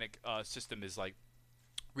fighting mechanic system is like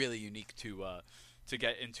really unique to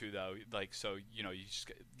get into, though. Like, so you know, you just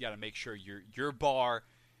got to make sure your bar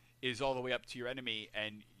is all the way up to your enemy,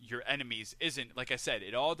 and your enemy's isn't. Like I said,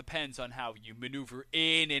 it all depends on how you maneuver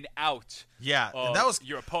in and out. Yeah, of that was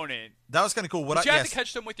your opponent. That was kind of cool. You have to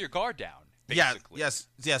catch them with your guard down. Basically.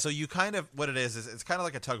 Yeah. So you kind of, what it is it's kind of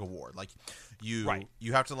like a tug of war. Like you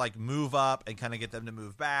have to like move up and kind of get them to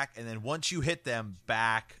move back, and then once you hit them,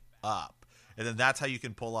 back up, and then that's how you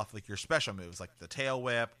can pull off like your special moves, like the tail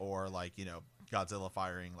whip, or like, you know, Godzilla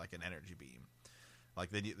firing like an energy beam. Like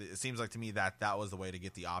it seems like to me that was the way to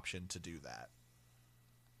get the option to do that.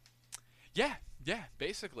 Yeah.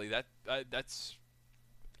 Basically, that's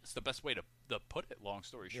the best way to put it. Long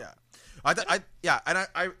story short. Yeah.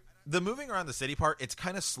 I the moving around the city part, it's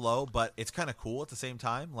kind of slow, but it's kind of cool at the same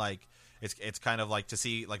time. Like it's kind of like to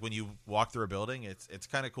see, like when you walk through a building, it's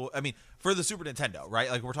kind of cool. I mean, for the Super Nintendo, right?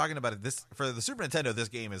 Like we're talking about it. For the Super Nintendo, this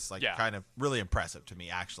game is like kind of really impressive to me,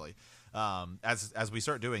 actually. as we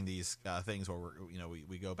start doing these things where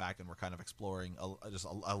we go back and we're kind of exploring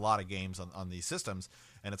a lot of games on these systems,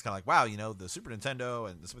 and it's kind of like, wow, the Super Nintendo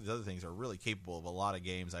and some of these other things are really capable of a lot of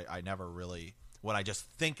games I never really, when I just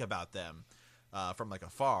think about them from like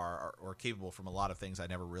afar, or capable from a lot of things I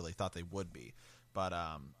never really thought they would be. But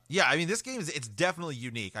yeah, I mean, this game it's definitely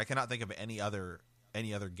unique. I cannot think of any other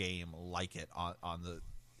game like it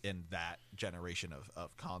in that generation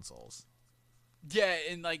of consoles. Yeah,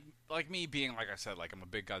 and like me being, like I said, like I'm a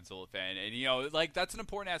big Godzilla fan, and like that's an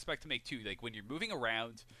important aspect to make too. Like when you're moving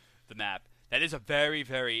around the map, that is a very,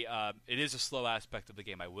 very it is a slow aspect of the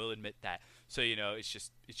game. I will admit that. So it's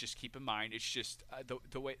just keep in mind. It's just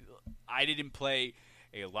the way I didn't play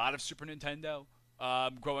a lot of Super Nintendo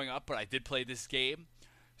growing up, but I did play this game,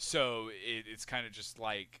 so it's kind of just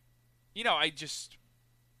like, I just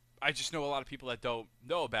know a lot of people that don't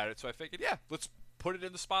know about it. So I figured, yeah, let's put it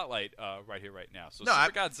in the spotlight right here, right now. So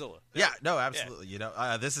Super Godzilla. Yeah, no, absolutely.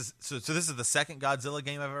 Yeah. This is this is the second Godzilla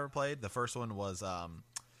game I've ever played. The first one was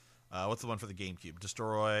what's the one for the GameCube?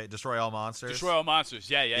 Destroy All Monsters. Destroy All Monsters.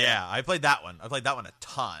 Yeah. I played that one. I played that one a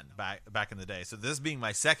ton back in the day. So this being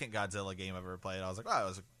my second Godzilla game I've ever played, I was like, wow, it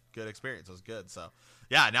was a good experience. It was good. So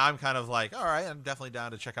yeah, now I'm kind of like, all right, I'm definitely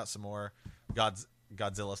down to check out some more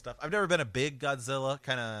Godzilla stuff. I've never been a big Godzilla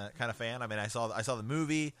kind of fan. I mean, I saw the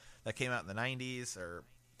movie that came out in the 90s or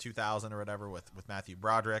 2000 or whatever with Matthew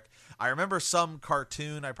Broderick. I remember some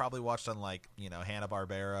cartoon I probably watched on like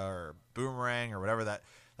Hanna-Barbera or Boomerang or whatever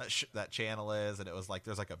that channel is, and it was like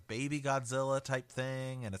there's like a baby Godzilla type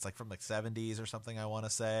thing, and it's like from like 70s or something, I want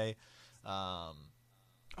to say.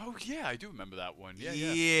 Oh yeah, I do remember that one.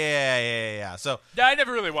 Yeah. So I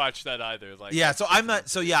never really watched that either. Like, yeah, so I'm not.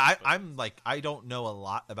 So yeah, I'm like, I don't know a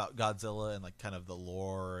lot about Godzilla and like kind of the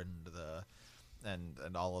lore and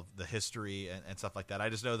and all of the history and stuff like that. I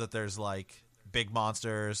just know that there's like big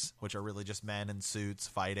monsters, which are really just men in suits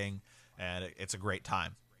fighting, and it's a great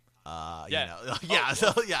time. Yeah.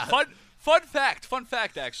 Fun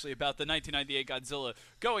fact actually about the 1998 Godzilla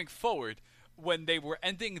going forward. When they were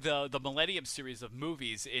ending the Millennium series of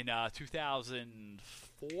movies in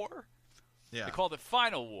 2004, they called it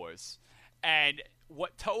Final Wars. And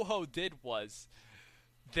what Toho did was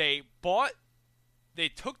they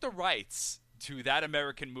took the rights to that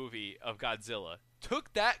American movie of Godzilla,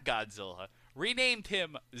 took that Godzilla, renamed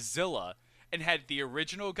him Zilla, and had the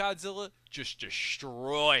original Godzilla just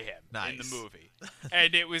destroy him in the movie.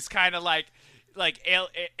 And it was kind of like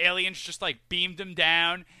aliens just like beamed him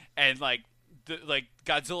down, and like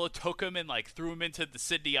Godzilla took him and like threw him into the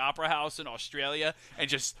Sydney Opera House in Australia and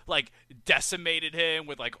just like decimated him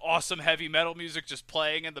with like awesome heavy metal music just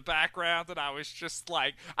playing in the background. And I was just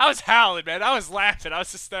like, I was howling, man. I was laughing. I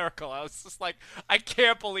was hysterical. I was just like, I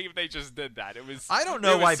can't believe they just did that. It was. I don't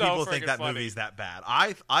know why people think that movie's that bad.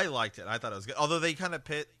 I liked it. I thought it was good. Although they kind of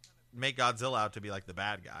make Godzilla out to be like the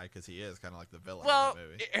bad guy, because he is kind of like the villain of the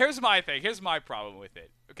movie. Here's my thing. Here's my problem with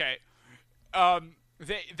it. Okay.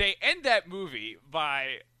 They end that movie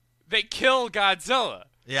by they kill Godzilla.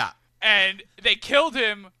 Yeah. And they killed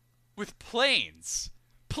him with planes.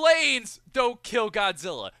 Planes don't kill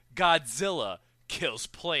Godzilla. Godzilla kills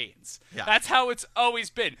planes. Yeah. That's how it's always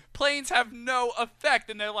been. Planes have no effect,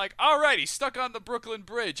 and they're like, alright, he's stuck on the Brooklyn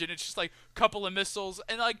Bridge, and it's just like a couple of missiles,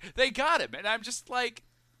 and like they got him. And I'm just like,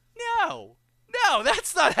 no,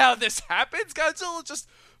 that's not how this happens. Godzilla just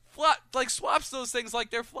swaps those things like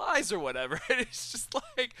they're flies or whatever. And it's just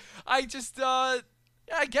like, I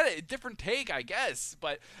get it. Different take, I guess.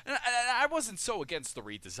 But and I wasn't so against the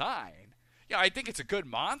redesign. I think it's a good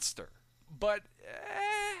monster. But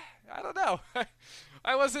I don't know.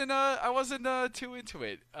 I wasn't too into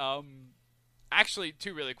it. Actually,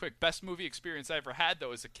 too, really quick, best movie experience I ever had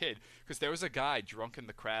though as a kid, because there was a guy drunk in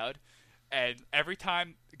the crowd, and every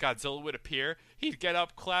time Godzilla would appear, he'd get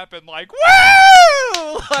up, clap, and like, woo!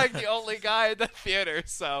 Like the only guy in the theater.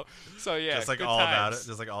 So yeah. Just like all times. About it.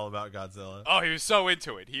 Just like all about Godzilla. Oh, he was so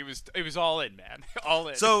into it. He was all in, man. All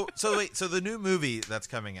in. So wait, so the new movie that's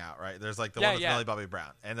coming out, right? There's like the one with Millie Bobby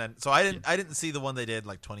Brown. And then so I didn't see the one they did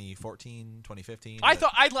like 2014, 2015.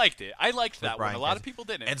 I liked it. I liked that one. A lot of people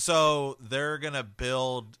didn't. And so they're going to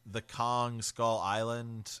build the Kong Skull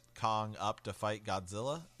Island Kong up to fight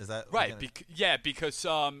Godzilla? Is that right? Because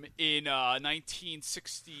in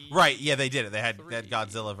 1960, right? Yeah, they did it. They had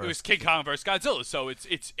Godzilla versus. It was King Kong versus Godzilla, so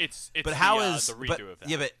it's. But how is the redo of that?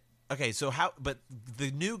 Yeah, but okay, so how? But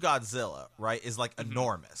the new Godzilla, right, is like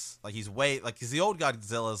enormous. Like he's the old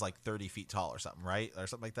Godzilla is like 30 feet tall or something, right, or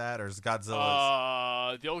something like that, or is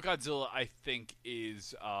Godzilla? The old Godzilla, I think,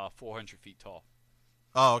 is 400 feet tall.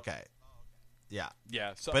 Oh, okay. Yeah.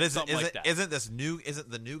 Yeah. But isn't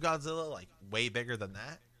the new Godzilla like way bigger than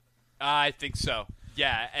that? I think so.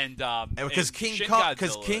 Yeah, and because and King Shin Kong,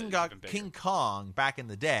 Godzilla is even bigger. King Kong back in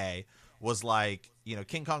the day was like,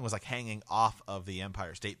 King Kong was like hanging off of the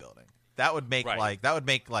Empire State Building. That would make like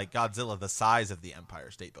Godzilla the size of the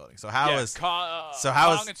Empire State Building. So how is Kong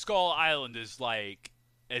and Skull Island is like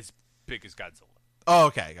as big as Godzilla. Oh,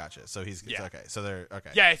 okay, gotcha. So he's Yeah. okay. So they're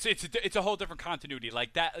okay. Yeah, it's a whole different continuity.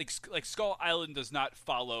 Like that, like Skull Island does not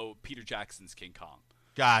follow Peter Jackson's King Kong.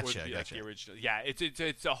 Gotcha. Like the original. Yeah,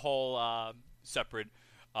 it's a whole separate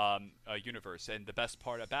universe. And the best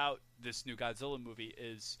part about this new Godzilla movie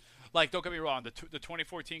is, like, don't get me wrong, the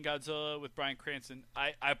 2014 Godzilla with Bryan Cranston,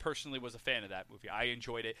 I personally was a fan of that movie. I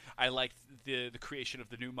enjoyed it. I liked the creation of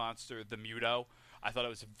the new monster, the Muto. I thought it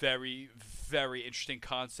was a very, very interesting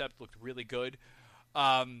concept. Looked really good.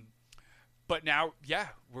 But now, yeah,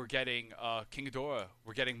 we're getting King Ghidorah.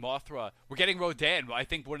 We're getting Mothra. We're getting Rodan. I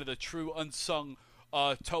think one of the true unsung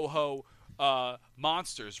Toho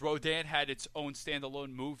monsters. Rodan had its own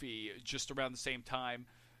standalone movie just around the same time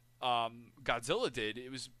Godzilla did.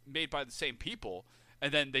 It was made by the same people,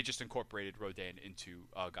 and then they just incorporated Rodan into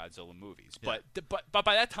Godzilla movies. Yeah. But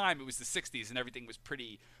by that time, it was the '60s, and everything was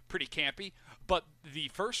pretty campy. But the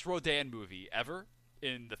first Rodan movie ever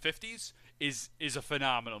in the '50s is a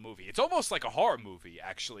phenomenal movie. It's almost like a horror movie,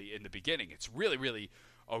 actually, in the beginning. It's really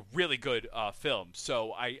a really good film.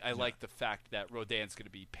 So I like the fact that Rodan's going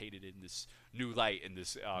to be painted in this new light in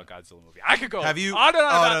this Godzilla movie. I could go on and on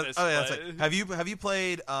about this. Have you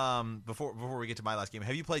played before we get to my last game?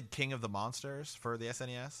 Have you played King of the Monsters for the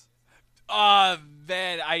SNES?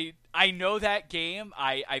 Man, I know that game.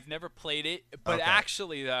 I've never played it, but Okay.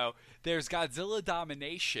 actually though, there's Godzilla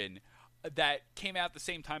Domination that came out at the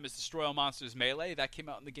same time as Destroy All Monsters Melee. That came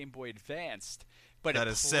out in the Game Boy Advanced. But That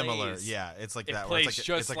it is similar. plays- Yeah, it's like it that. Where it's plays like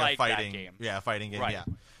just it's like a that fighting game. Yeah, fighting game. Right. Yeah.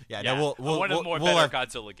 Yeah, No, one of the more we'll better have,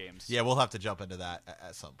 Godzilla games. Yeah, we'll have to jump into that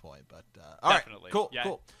at some point. But all right, Definitely. cool, Yeah.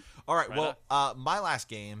 cool. All right, Right well, my last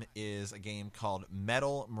game is a game called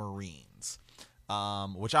Metal Marines,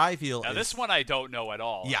 which I feel Now is, this one I don't know at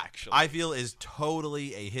all. yeah, actually, I feel is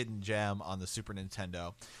totally a hidden gem on the Super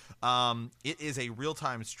Nintendo. It is a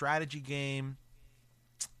real-time strategy game.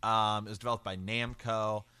 It was developed by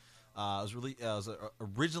Namco. It was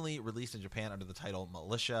originally released in Japan under the title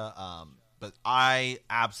Militia. But I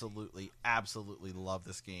absolutely love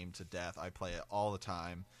this game to death. I play it all the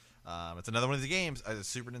time. It's another one of the games.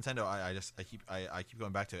 Super Nintendo. I keep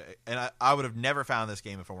going back to it, and I would have never found this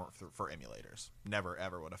game if it weren't for emulators. Never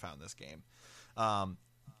ever would have found this game.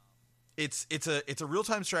 It's a real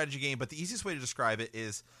time strategy game, but the easiest way to describe it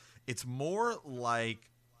is it's more like,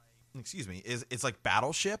 it's like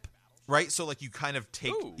Battleship, right? So like you kind of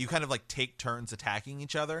take turns attacking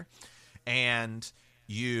each other, and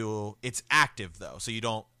it's active though, so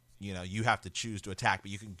you have to choose to attack,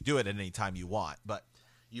 but you can do it at any time you want. But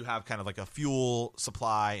you have kind of like a fuel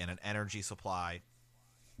supply and an energy supply,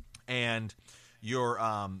 and you're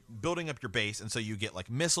building up your base, and so you get like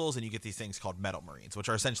missiles, and you get these things called Metal Marines, which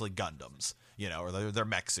are essentially Gundams, or they're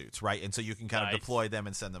mech suits, right? And so you can kind of deploy them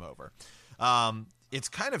and send them over. It's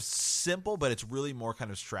kind of simple, but it's really more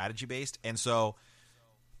kind of strategy based, and so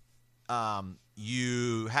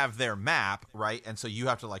you have their map, right? And so you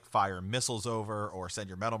have to like fire missiles over or send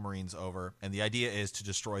your Metal Marines over, and the idea is to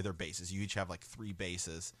destroy their bases. You each have like 3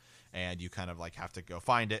 bases, and you kind of like have to go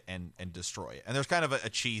find it and destroy it. And there's kind of a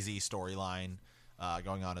cheesy storyline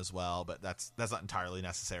going on as well, but that's not entirely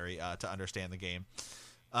necessary to understand the game.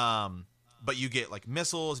 But you get like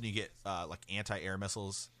missiles, and you get like anti-air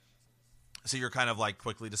missiles. So you're kind of like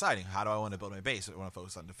quickly deciding, how do I want to build my base? Do I want to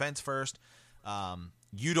focus on defense first?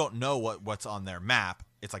 You don't know what's on their map.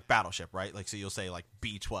 It's like Battleship, right? Like, so you'll say like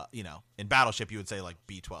B12, in Battleship you would say like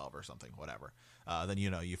B12 or something, whatever. Then,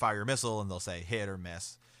 you fire your missile and they'll say hit or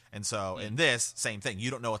miss. And so in this, same thing.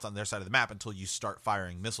 You don't know what's on their side of the map until you start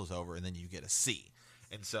firing missiles over, and then you get a C.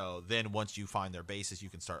 And so then once you find their bases, you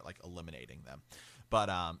can start like eliminating them. But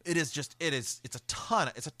it's a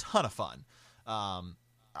ton of fun.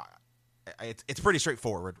 It's pretty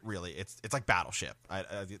straightforward, really. It's like Battleship,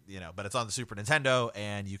 but it's on the Super Nintendo,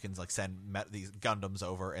 and you can like send these Gundams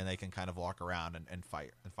over, and they can kind of walk around and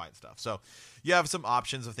fight stuff. So you have some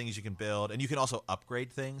options of things you can build, and you can also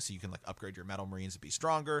upgrade things. So you can like upgrade your Metal Marines to be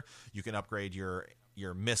stronger. You can upgrade your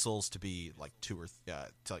missiles to be like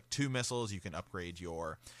 2 missiles. You can upgrade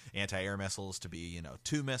your anti-air missiles to be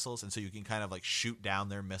 2 missiles, and so you can kind of like shoot down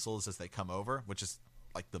their missiles as they come over, which is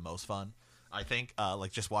like the most fun, I think.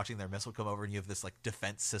 Like just watching their missile come over, and you have this like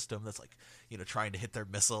defense system that's like trying to hit their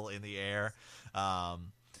missile in the air.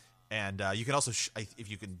 And you can also, if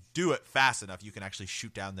you can do it fast enough, you can actually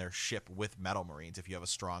shoot down their ship with Metal Marines if you have a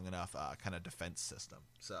strong enough kind of defense system.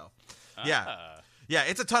 So, yeah,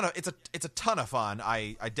 it's a ton of fun.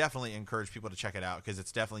 I definitely encourage people to check it out because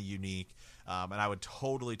it's definitely unique. And I would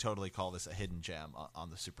totally call this a hidden gem on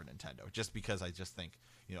the Super Nintendo, just because I just think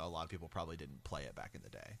a lot of people probably didn't play it back in the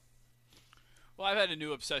day. Well, I've had a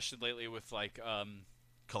new obsession lately with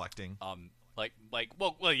collecting.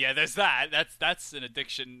 Well, yeah, there's that. That's an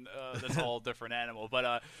addiction. That's a whole different animal.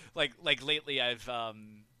 But lately, I've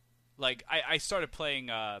I started playing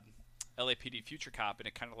LAPD Future Cop, and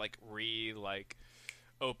it kind of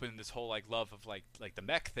opened this whole love of the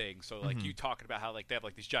mech thing. So you talking about how they have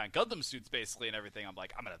these giant Gundam suits basically and everything. I'm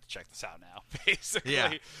like, I'm gonna have to check this out now. Basically.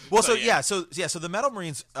 Yeah. Well, so the Metal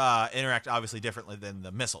Marines interact obviously differently than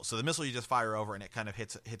the missile. So the missile you just fire over and it kind of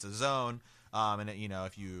hits a zone. And it,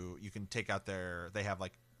 if you can take out they have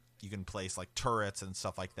you can place turrets and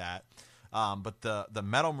stuff like that. But the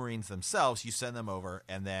Metal Marines themselves, you send them over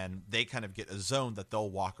and then they kind of get a zone that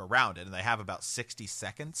they'll walk around in, and they have about 60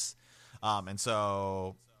 seconds. And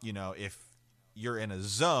so, if you're in a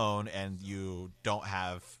zone and you don't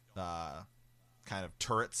have kind of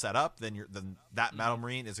turret set up, then that Metal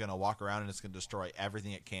Marine is going to walk around and it's going to destroy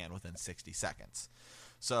everything it can within 60 seconds.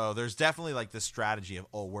 So there's definitely this strategy of,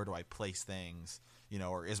 where do I place things?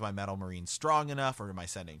 Or is my Metal Marine strong enough, or am I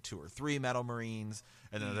sending 2 or 3 Metal Marines?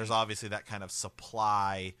 And then there's obviously that kind of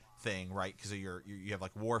supply thing, right? Because you have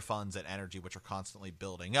war funds and energy, which are constantly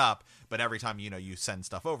building up. But every time you send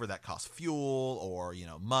stuff over, that costs fuel or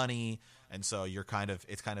money, and so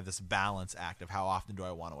it's kind of this balance act of how often do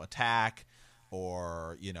I want to attack,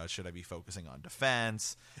 or should I be focusing on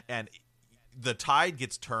defense? And the tide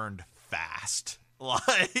gets turned fast.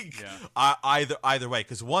 Either way,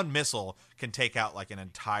 because one missile can take out an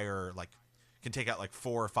entire can take out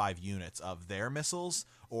 4 or 5 units of their missiles,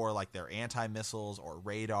 or their anti-missiles or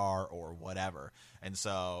radar or whatever. And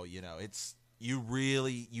so it's you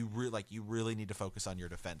really need to focus on your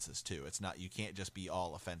defenses too. It's not, you can't just be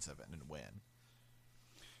all offensive and win.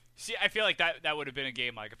 See, I feel like that would have been a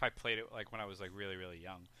game if I played it when I was really really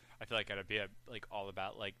young. I feel like I'd be all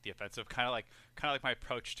about the offensive, kind of like my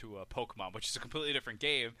approach to Pokemon, which is a completely different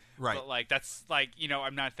game. Right. But that's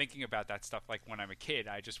I'm not thinking about that stuff when I'm a kid.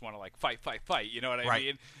 I just want to fight. You know what I right.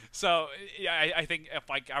 mean? So yeah, I think if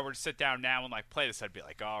I were to sit down now and play this, I'd be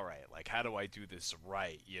all right, how do I do this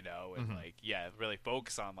right? And really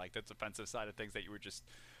focus on the defensive side of things that you were just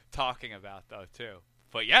talking about though too.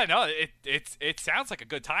 But yeah, no, it sounds like a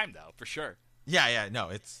good time though, for sure. Yeah, no,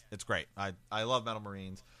 it's great. I love Metal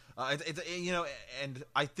Marines. And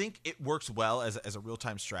I think it works well as a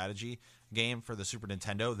real-time strategy game for the Super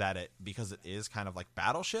Nintendo, because it is kind of like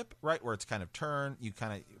Battleship, right? Where it's kind of turn. You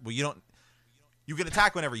can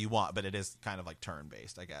attack whenever you want, but it is kind of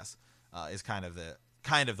turn-based, I guess, is kind of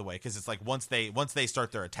the way, because it's once they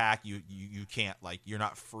start their attack, you can't you're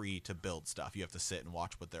not free to build stuff. You have to sit and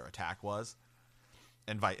watch what their attack was.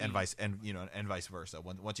 And vice versa.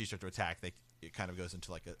 Once you start to attack, it kind of goes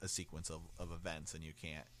into a sequence of events, and you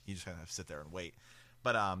just kind of sit there and wait.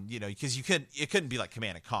 But because it couldn't be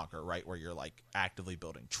Command and Conquer, right, where you're actively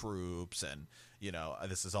building troops, and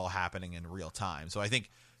this is all happening in real time. So I think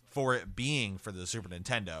for it being for the Super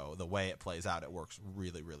Nintendo, the way it plays out, it works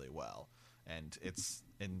really really well. And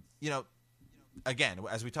again,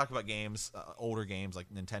 as we talk about games, older games like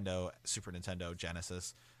Nintendo, Super Nintendo,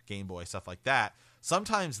 Genesis, Game Boy, stuff like that,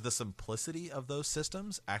 sometimes the simplicity of those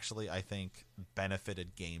systems actually, I think,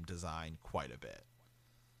 benefited game design quite a bit,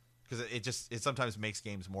 because it sometimes makes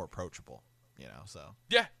games more approachable, so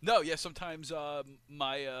sometimes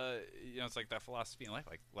my it's that philosophy in life,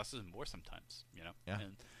 less is more sometimes,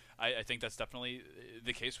 and I think that's definitely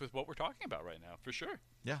the case with what we're talking about right now, for sure.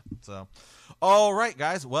 Yeah. So, all right,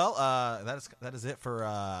 guys. Well, that is it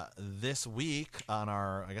for this week on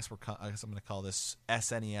our. I guess I'm going to call this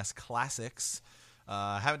SNES Classics.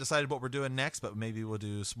 Haven't decided what we're doing next, but maybe we'll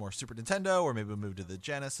do some more Super Nintendo, or maybe we'll move to the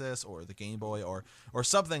Genesis or the Game Boy, or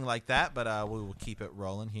something like that. But we will keep it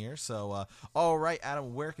rolling here. So, all right,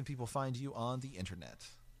 Adam, where can people find you on the internet?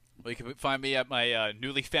 Well, you can find me at my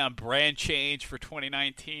newly found brand change for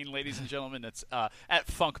 2019, ladies and gentlemen. That's at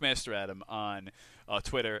Funkmaster Adam on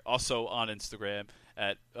Twitter, also on Instagram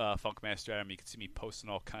at Funkmaster Adam. You can see me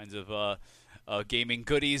posting all kinds of gaming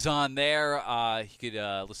goodies on there. You could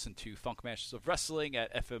listen to Funk Masters of Wrestling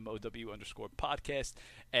at FMOW_podcast,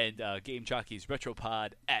 and Game Jockeys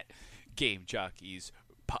Retropod at Game Jockeys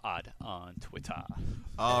Pod on Twitter.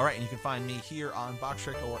 All right, and you can find me here on Box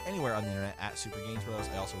Trick or anywhere on the internet at Super Games Bros.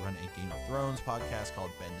 I also run a Game of Thrones podcast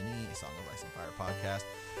called Bend the Knee, a Song of Ice and Fire podcast.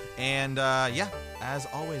 And as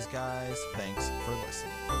always, guys, thanks for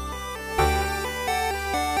listening.